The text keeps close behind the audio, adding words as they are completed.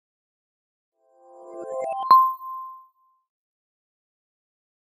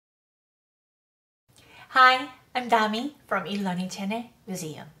Hi, I'm Dami from e-learning channel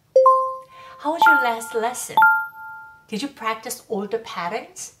Museum. How was your last lesson? Did you practice all the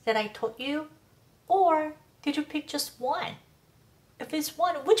patterns that I taught you? Or did you pick just one? If it's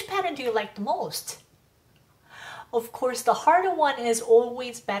one, which pattern do you like the most? Of course, the harder one is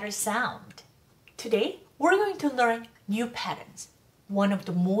always better sound. Today, we're going to learn new patterns. One of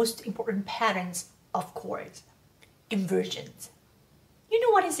the most important patterns of chords, inversions. You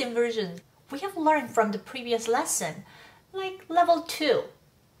know what is inversion? We have learned from the previous lesson, like level 2.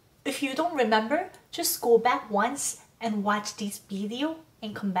 If you don't remember, just go back once and watch this video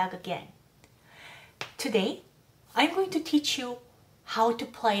and come back again. Today, I'm going to teach you how to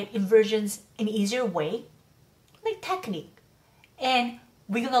play inversions in an easier way, like technique. And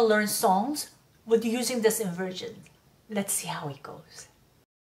we're going to learn songs with using this inversion. Let's see how it goes.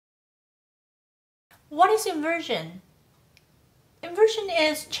 What is inversion? Inversion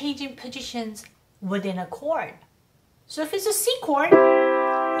is changing positions within a chord. So if it's a C chord,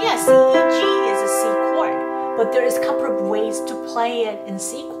 yes, C, E, G is a C chord. But there is a couple of ways to play it in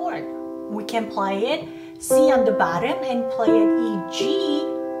C chord. We can play it C on the bottom and play it E, G.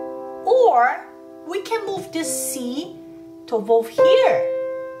 Or we can move this C to above here.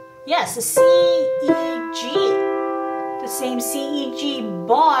 Yes, C, E, G. The same C, E, G,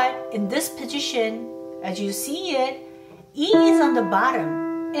 but in this position, as you see it, E is on the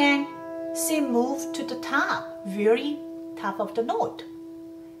bottom and C move to the top, very top of the note.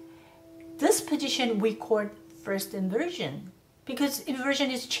 This position we call first inversion because inversion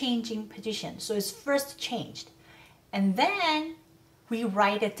is changing position, so it's first changed. And then we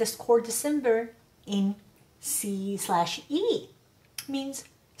write it this chord symbol in C/E, means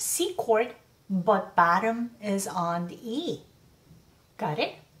C chord but bottom is on the E. Got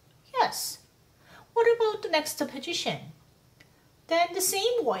it? Yes. What about the next position? Then the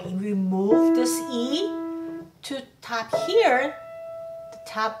same way, we move this E to top here, the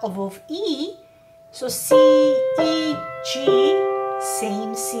top above E. So C, E, G,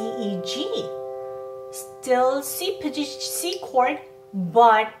 same C, E, G. Still C position, C chord,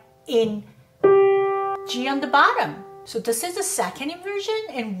 but in G on the bottom. So this is the second inversion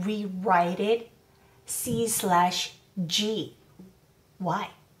and we write it C/G. Why?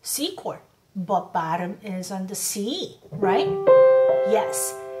 C chord, but bottom is on the C, right?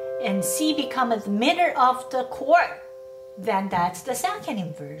 Yes, and C becomes the middle of the chord. Then that's the second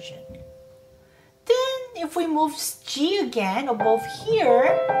inversion. Then if we move G again above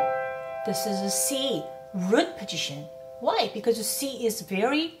here, this is a C root position. Why? Because C is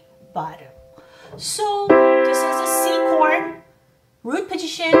very bottom. So this is a C chord, root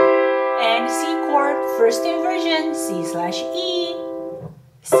position, and C chord, first inversion, C/E,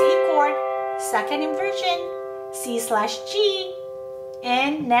 C chord, second inversion, C/G,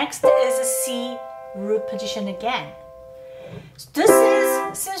 and next is a C root position again. This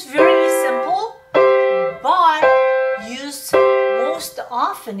seems very simple, but used most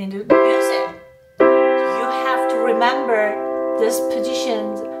often in the music. You have to remember this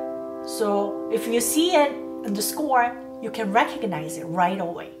position. So if you see it in the score, you can recognize it right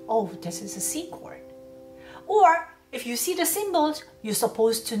away. Oh, this is a C chord. Or if you see the symbols, you're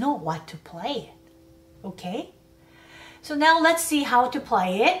supposed to know what to play it. Okay? So now let's see how to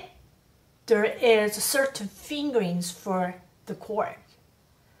play it. There is certain fingerings for the chord.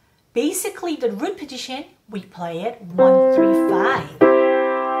 Basically, the root position, we play it 1, 3, 5.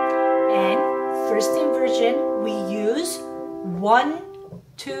 And first inversion, we use 1,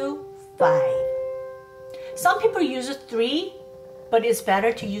 2, 5. Some people use a 3, but it's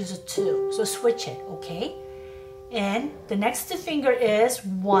better to use a 2. So switch it, okay? And the next finger is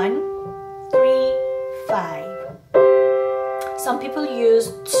 1, 3, 5. Some people use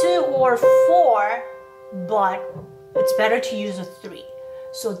 2 or 4, but it's better to use a 3.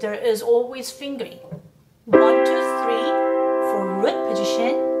 So there is always fingering. 1, 2, 3 for root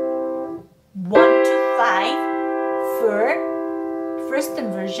position. 1, 2, 5 for first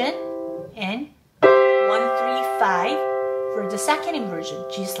inversion. And 1, 3, 5 for the second inversion,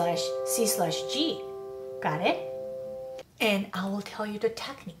 C/G. Got it? And I will tell you the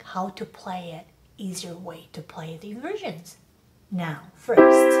technique, how to play it, easier way to play the inversions. Now,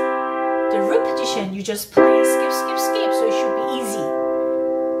 first, the root position, you just play it, skip, skip, skip, so it should be easy.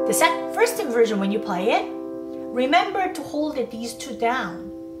 The first inversion, when you play it, remember to hold it, these two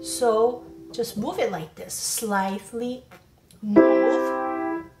down. So just move it like this, slightly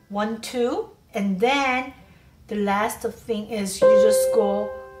move, 1, 2, and then the last thing is you just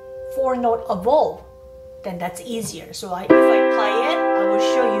go 4 note above. Then that's easier. So if I play it, I will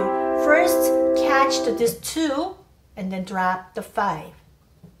show you. First, catch this 2, and then drop the 5.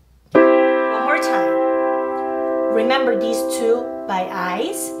 One more time. remember these two by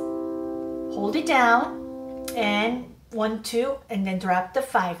eyes. Hold it down and 1, 2, and then drop the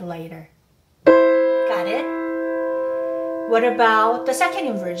 5 later. Got it? What about the second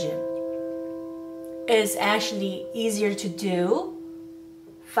inversion? It's actually easier to do.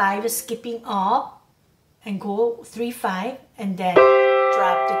 5 is skipping up and go 3, 5, and then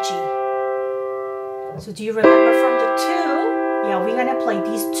drop the G. So do you remember from the 2? Yeah, we're gonna play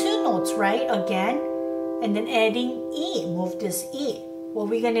these 2 notes, right? Again, and then adding E, move this E. What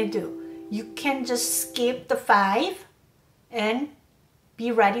we're gonna do? You can just skip the 5 and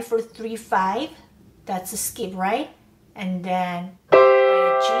be ready for 3, 5. That's a skip, right? And then play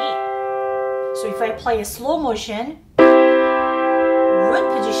a G. So if I play a slow motion, root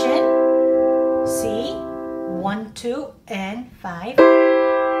position, C, 1, 2, and 5,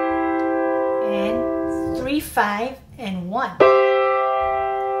 and 3, 5, and 1. Do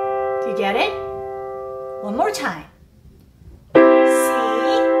you get it? One more time. C,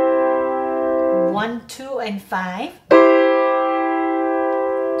 1, 2, and 5,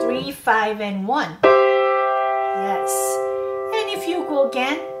 3, 5, and 1. Yes. And if you go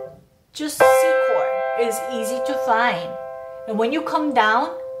again, just C chord is easy to find. And when you come down,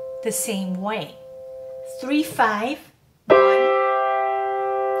 the same way. 3, 5, 1.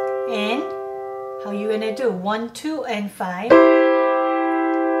 And how you gonna do? 1, 2, and 5.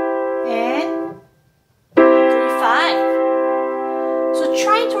 And 3, 5. So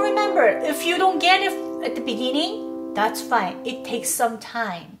try to remember. If you don't get it at the beginning, that's fine. It takes some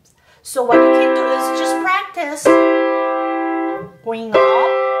time. So what you can do is just practice going up,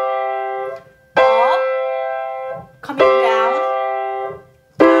 coming down,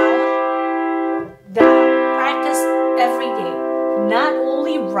 down. Practice every day. Not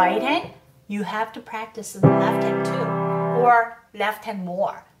only right hand, you have to practice the left hand too, or left hand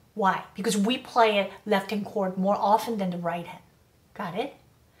more. Why? Because we play a left hand chord more often than the right hand. Got it?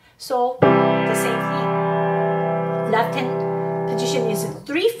 So the same thing. Left hand position is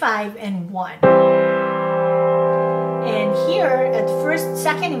 3, 5, and 1. And here at first,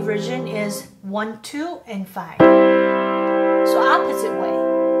 second inversion is 1, 2, and 5. So opposite way.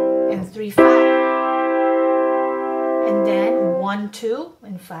 And 3, 5. And then 1, 2,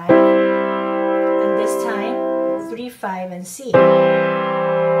 and 5. And this time 3, 5, and C.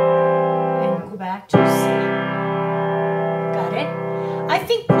 And go back to C. Got it? I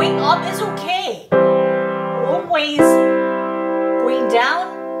think going up is okay. Always going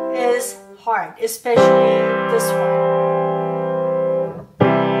down is hard, especially this one.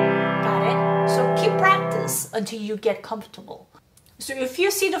 Got it? So keep practice until you get comfortable. So if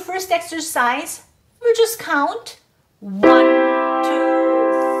you see the first exercise, we just count 1,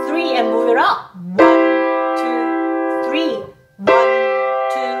 2, 3 and move it up. 1, 2, 3. 1,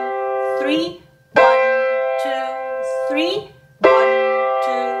 2, 3. 1, 2, 3. 1,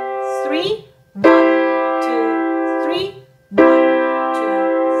 2, 3. 1, 2, 3. 1,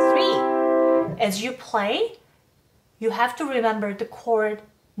 2, 3. As you play, you have to remember the chord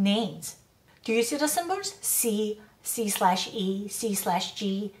names. Do you see the symbols? C, C/E,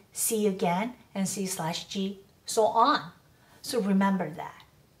 C/G, C again, and C/G, so on. So remember that.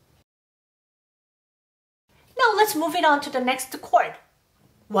 Now let's move it on to the next chord.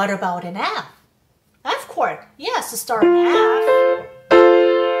 What about an F? F chord. Yes, start an F.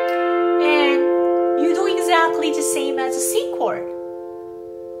 And you do exactly the same as a C chord.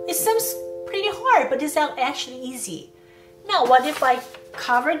 It seems pretty hard, but it's actually easy. Now, what if I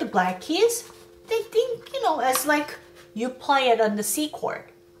cover the black keys? They think, as like you play it on the C chord.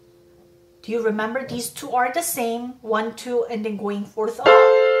 Do you remember these two are the same? 1, 2, and then going fourth up.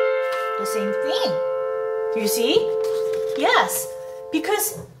 The same thing. Do you see? Yes,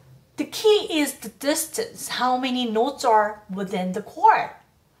 because the key is the distance, how many notes are within the chord.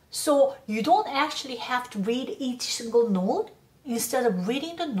 So you don't actually have to read each single note. Instead of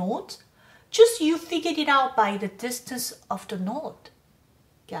reading the note, just you figured it out by the distance of the note.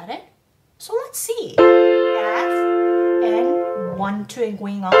 Got it? So let's see. F and 1, 2 and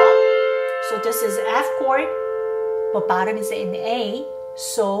going up. So this is F chord, but bottom is in A.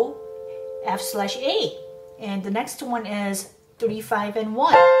 So F/A. And the next one is 3, 5, and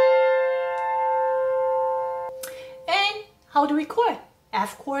 1. And how do we chord?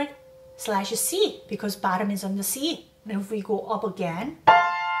 F chord/C, because bottom is on the C. And if we go up again,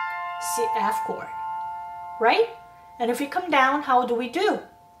 C, F chord, right? And if we come down, how do we do?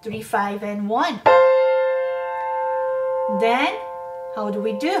 3, 5, and 1. Then, how do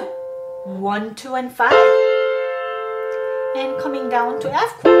we do? 1, 2, and 5. And coming down to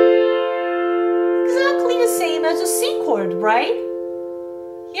F chord. Exactly the same as a C chord, right?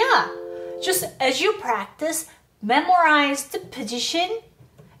 Yeah, just as you practice, memorize the position,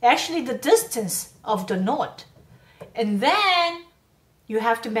 actually the distance of the note. And then you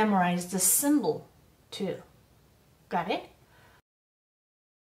have to memorize the symbol too. Got it?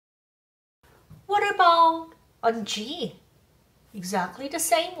 What about on G? Exactly the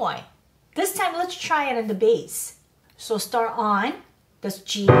same way. This time let's try it on the bass. So start on, that's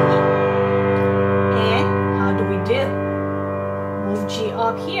G. And how do we do? Move G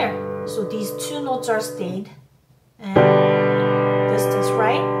up here. So these two notes are stayed. And distance,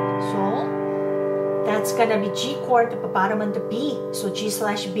 right? So that's gonna be G chord, the bottom and the B. So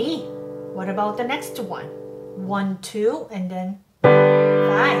G/B. What about the next one? 1, 2, and then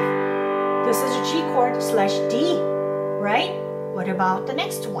 5. This is a G chord slash D, right? What about the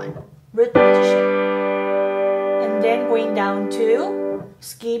next one? Root position. And then going down to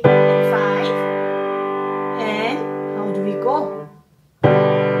skip and 5. And how do we go?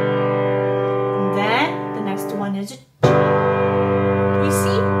 And then the next one is a G. Do you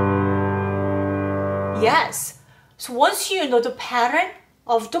see? Yes. So once you know the pattern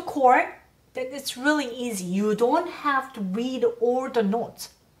of the chord, then it's really easy. You don't have to read all the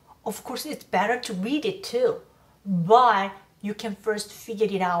notes. Of course, it's better to read it too, but you can first figure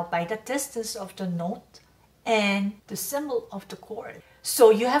it out by the distance of the note and the symbol of the chord.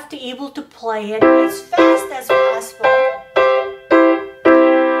 So you have to be able to play it as fast as possible.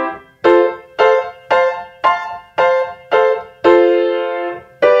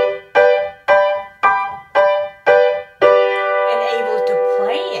 And able to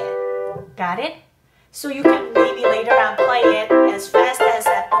play it. Got it? So you can maybe later on play it as fast as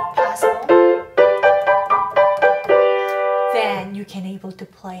possible. Then you can able to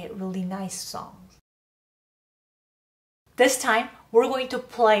play a really nice song. This time we're going to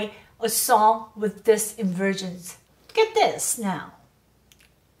play a song with this inversions. Look at this now.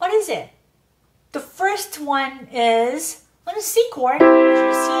 What is it? The first one is on a C chord, as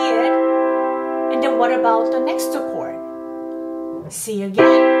you see it. And then what about the next chord? C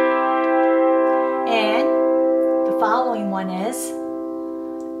again. And the following one is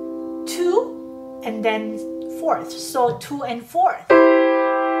 2 and then 4th. So 2 and 4th.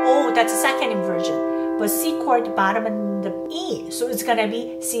 Oh, that's a second inversion. But C chord, bottom and the E. So it's gonna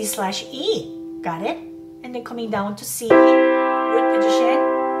be C/E. Got it? And then coming down to C, root position.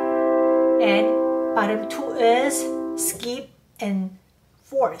 And bottom 2 is skip and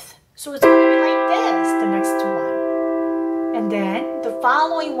 4th. So it's gonna be like this, the next one. And then the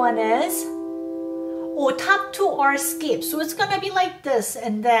following one is, oh, top 2 are skip. So it's gonna be like this.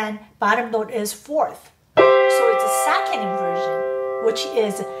 And then bottom note is 4th. So it's a second inversion, which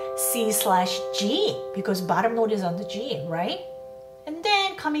is C/G, because bottom note is on the G, right? And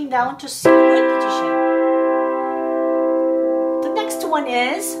then coming down to C root position. The next one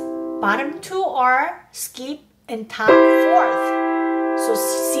is bottom 2 are skip and top 4th. So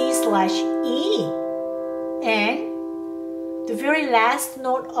C/E. And the very last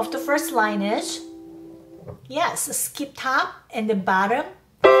note of the first line is, yes, skip top and the bottom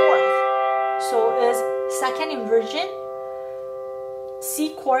 4th. So is second inversion,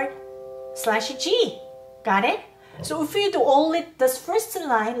 C chord /G. Got it? So if you do only this first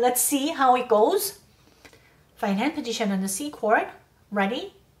line, let's see how it goes. Find hand position on the C chord.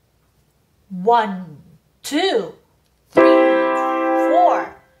 Ready? 1, 2, 3,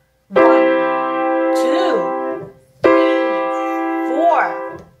 4. 1, 2, 3, 4.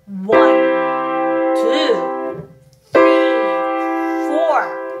 1, 2, 3, 4.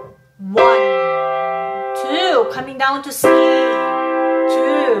 1, 2. Coming down to C.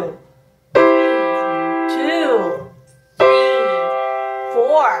 2, 3,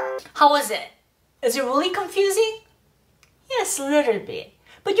 4. How was it? Is it really confusing? Yes, a little bit.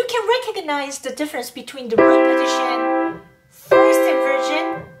 But you can recognize the difference between the root position, first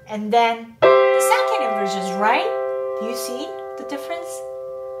inversion, and then the second inversions, right? Do you see the difference?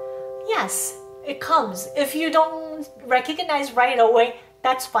 Yes, it comes. If you don't recognize right away,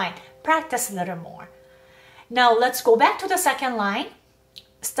 that's fine. Practice a little more. Now let's go back to the second line.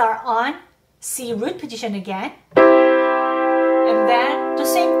 Start on C root position again. And then the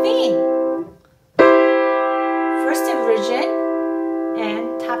same thing. First inversion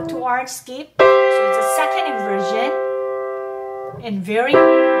and top 2 are skip. So it's a second inversion. And very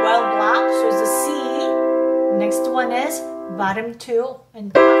well blocked. So it's a C. Next one is bottom 2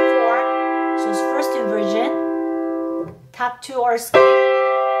 and top 4. So it's first inversion. Top 2 are skip.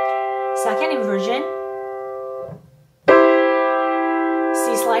 Second inversion.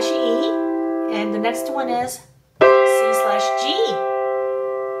 C/E. And the next one is C/G.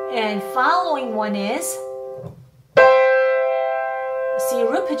 And following one is C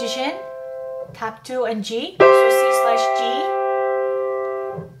root position top 2 and G. So C slash G,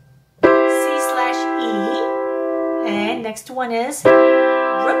 C slash E, and next one is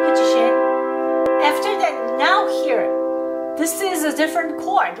root position. After that, now here, this is a different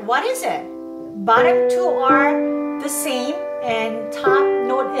chord. What is it? Bottom 2 are the same and top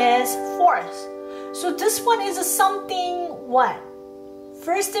note is 4th. So this one is something what?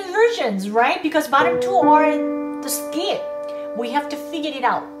 First inversions, right? Because bottom 2 are the skip. We have to figure it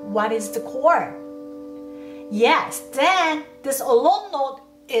out. What is the chord? Yes, then this alone note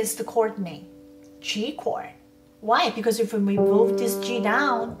is the chord name, G chord. Why? Because if we move this G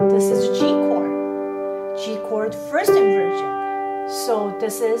down, this is G chord. G chord first inversion. So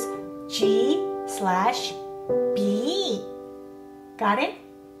this is G slash B. Got it?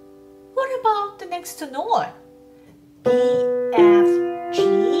 What about the next note? B, F, G.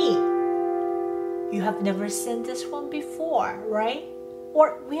 You have never seen this one before, right?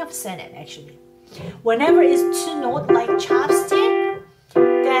 Or we have seen it actually. Whenever it's 2 notes like chopstick,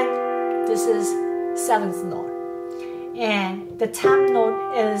 then this is 7th note. And the top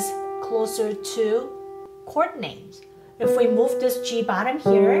note is closer to chord names. If we move this G bottom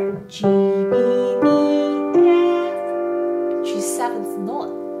here, G, B, D, F, G 7th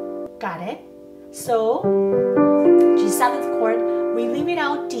note. Got it? So, G 7th chord, we leave it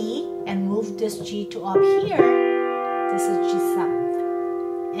out D and move this G to up here. This is G 7th.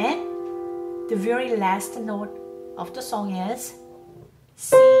 And the very last note of the song is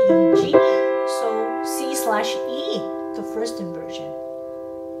C, G. So, C slash E, the first inversion.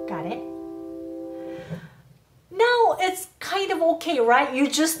 Got it? Now it's kind of okay, right? You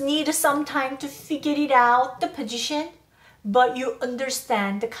just need some time to figure it out, the position, but you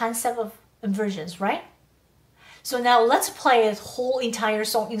understand the concept of inversions, right? So now let's play a whole entire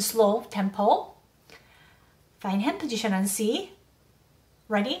song in slow tempo. Find hand position on C.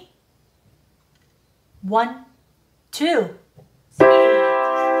 Ready? 1, 2, 3,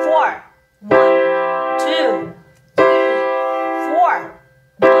 4. 1, 2, 3, 4.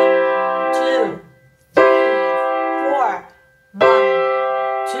 1, 2, 3, 4.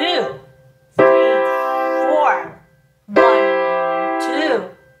 1, 2, 3, 4. 1, 2, 3, 4. 1, 2,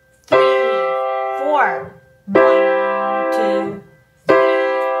 3, 4. 1, 2, 3, 4.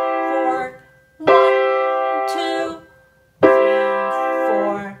 1, 2, 3,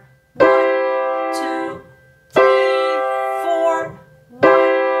 4. 1, 2, 3, 4. 1,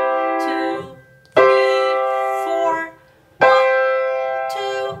 2, 3, 4. 1,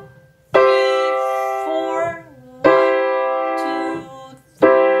 2, 3, 4. 1,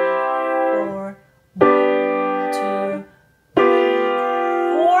 2, 3,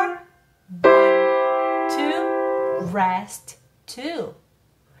 4. 1, 2, rest 2.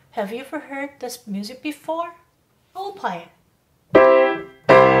 Have you ever heard this music before? I'll play it.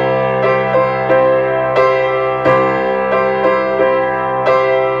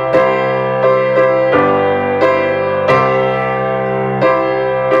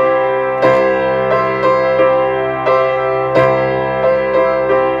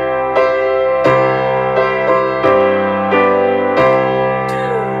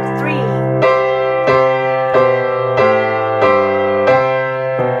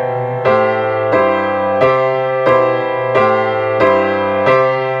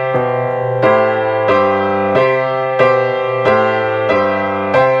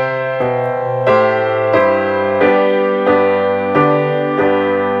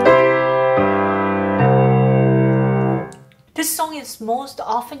 Most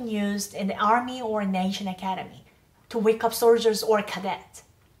often used in the Army or Nation Academy to wake up soldiers or cadets.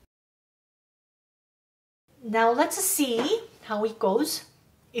 Now let's see how it goes.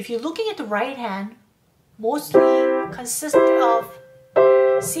 If you're looking at the right hand, mostly consists of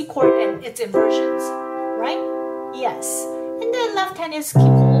C chord and its inversions, right? Yes. And the left hand is keep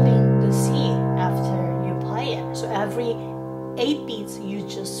holding the C after you play it. So every 8 beats, you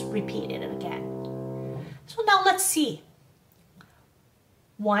just repeat it again. So now let's see.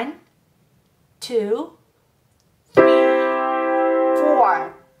 1, 2, 3,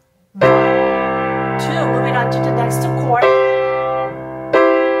 4. 1, 2. Moving on to the next chord.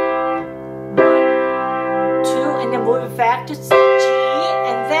 1, 2, and then moving back to G,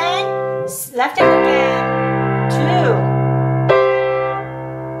 and then left hand again. 2.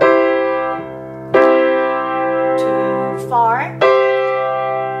 2 far.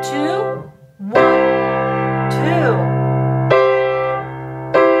 2, 1, 2.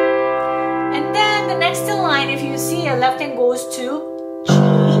 Next in line, if you see a left hand goes to G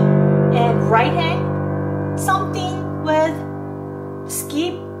and right hand, something with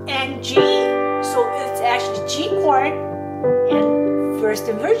skip and G. So it's actually G chord and first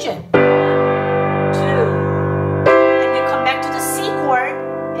inversion.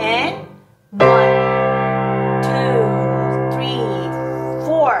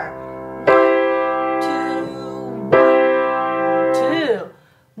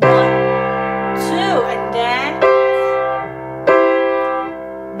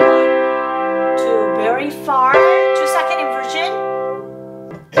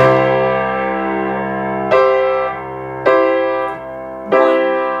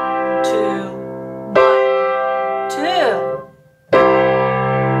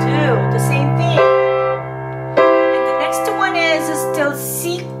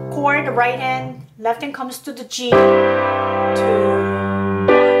 chord, the right hand, left hand comes to the G, to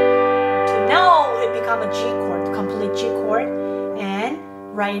now it become a G chord, complete G chord, and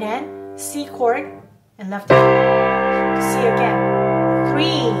right hand, C chord, and left hand, C again, 3.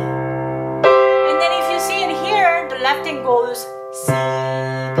 And then if you see it here, the left hand goes C,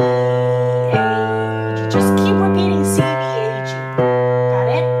 B, A, G. Just keep repeating C, B, A, G. Got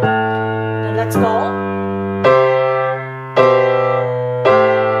it? Now let's go.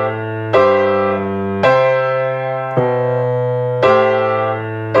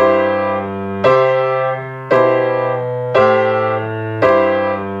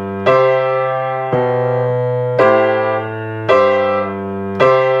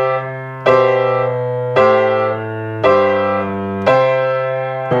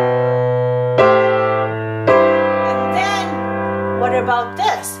 About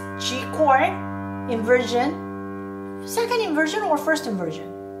this G chord inversion, second inversion or first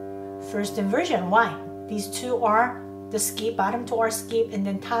inversion? First inversion. Why? These two are the skip, bottom two are skip, and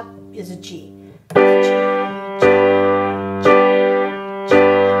then top is a G. G, G, G, G,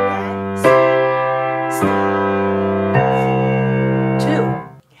 and C, C, 2.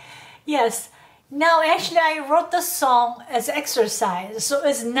 Yes. Now actually I wrote the song as exercise, so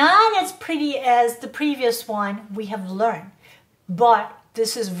it's not as pretty as the previous one we have learned. But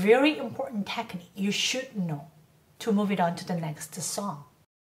this is very important technique you should know to move it on to the next song.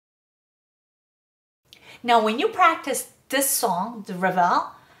 Now when you practice this song, the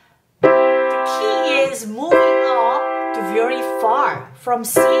revel, the key is moving up to very far. From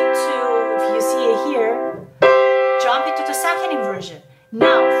C to, if you see it here, jump into the second inversion.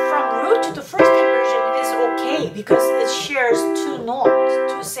 Now from root to the first inversion is okay because it shares two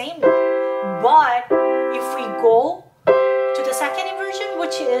notes, two same notes. But if we go to the second inversion,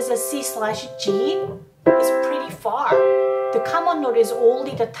 which is a C/G, is pretty far. The common note is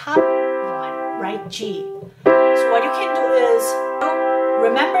only the top one, right? G. So what you can do is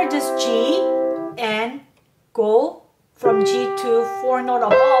remember this G and go from G to 4 note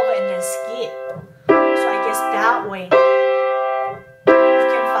above and then skip. So I guess that way you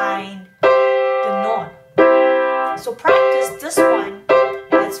can find the note. So practice this one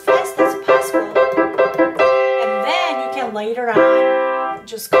as fast as possible. Later on,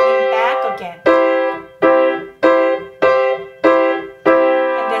 just coming back again.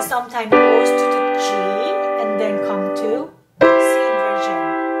 And then sometimes goes to the G and then come to C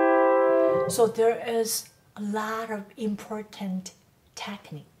inversion. So there is a lot of important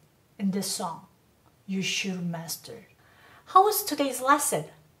technique in this song you should master. How was today's lesson?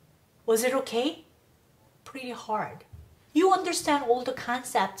 Was it okay? Pretty hard. You understand all the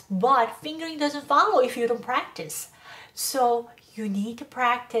concepts, but fingering doesn't follow if you don't practice. So you need to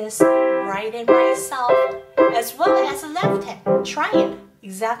practice right hand by itself as well as left hand. Try it.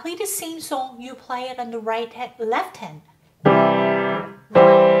 Exactly the same song, you play it on the right hand, left hand. 1,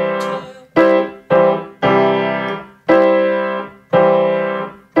 2,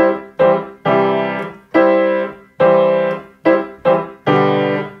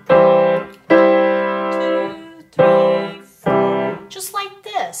 3, 4. Just like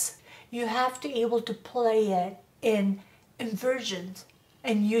this. You have to be able to play it in inversions,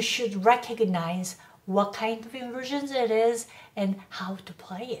 and you should recognize what kind of inversions it is and how to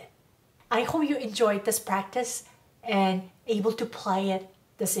play it. I hope you enjoyed this practice and able to play it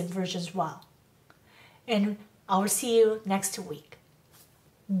this inversions well. And I'll see you next week.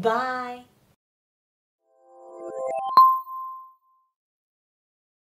 Bye.